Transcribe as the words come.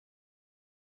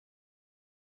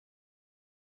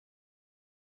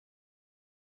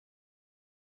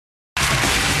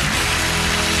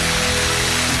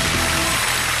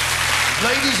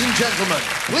Ladies and gentlemen,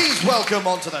 please welcome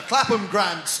onto the Clapham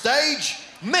Grand stage,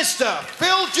 Mr.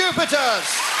 Phill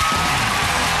Jupitus.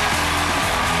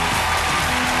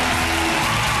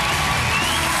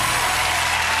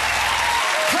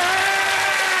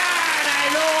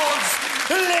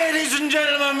 Ladies and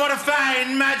gentlemen, what a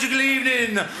fine, magical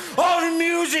evening. All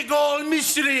music, all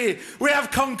mystery. We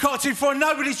have concocted for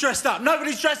nobody's dressed up.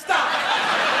 Nobody's dressed up.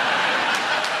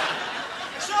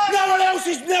 No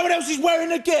one else is wearing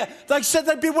the gear. They said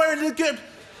they'd be wearing the gear.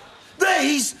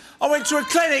 These, I went to a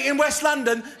clinic in West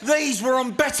London. These were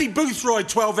on Betty Boothroyd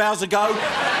 12 hours ago.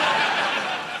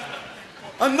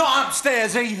 And not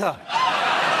upstairs either.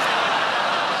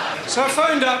 So I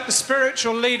phoned up the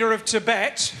spiritual leader of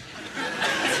Tibet.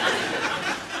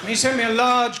 He sent me a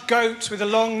large goat with a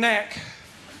long neck.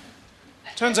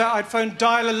 Turns out I'd phoned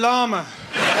Dalai Lama.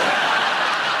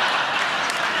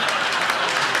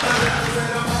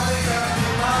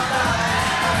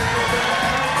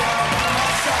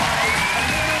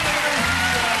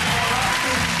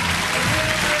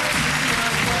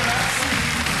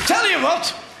 Tell you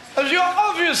what, as you're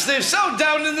obviously so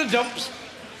down in the dumps,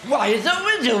 why don't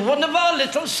we do one of our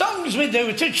little songs we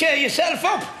do to cheer yourself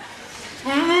up?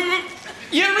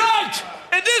 You're right!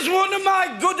 It is one of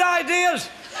my good ideas.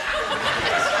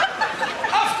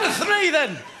 After 3,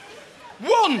 then.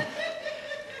 1.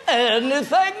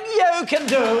 Anything you can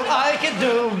do, I can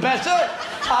do better.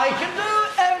 I can do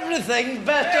everything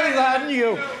better than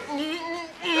you.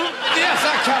 Yes,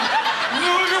 I can.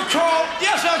 No, you can't.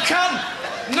 Yes, I can.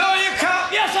 No, you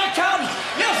can't. Yes, I can.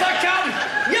 Yes, I can.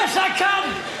 Yes, I can.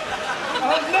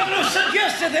 I'd never have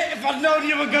suggested it if I'd known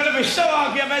you were going to be so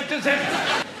argumentative.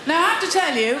 Now, I have to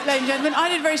tell you, ladies and gentlemen, I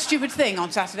did a very stupid thing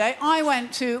on Saturday. I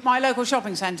went to my local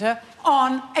shopping centre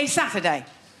on a Saturday,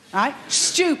 right?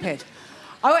 Stupid.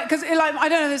 I went, because, like, I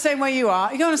don't know the same way you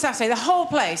are. You go on a Saturday, the whole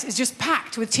place is just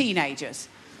packed with teenagers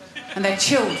and their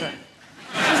children.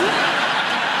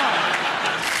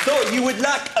 So, you would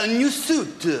like a new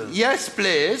suit? Yes,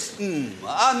 please.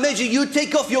 Major, you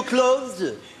take off your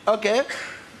clothes. Okay.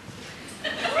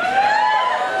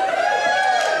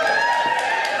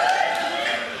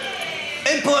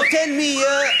 Emperor, tell me,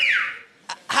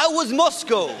 how was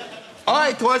Moscow? Oh,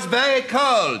 it was very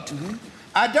cold.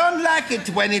 I don't like it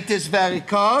when it is very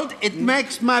cold. It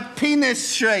makes my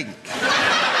penis shrink.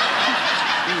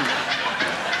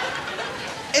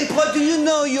 Emperor, do you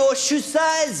know your shoe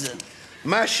size?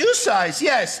 My shoe size,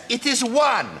 yes, it is 1.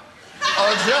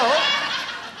 Although,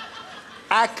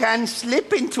 I can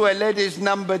slip into a lady's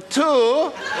number 2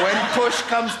 when push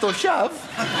comes to shove.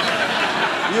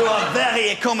 You are very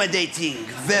accommodating,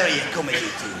 very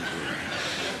accommodating.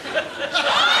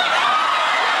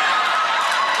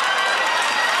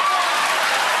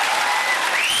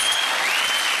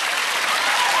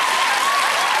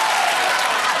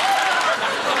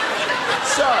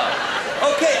 So,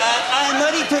 okay, I'm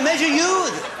ready to measure you.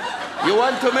 You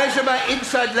want to measure my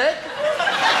inside leg?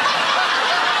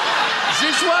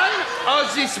 This one or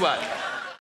this one?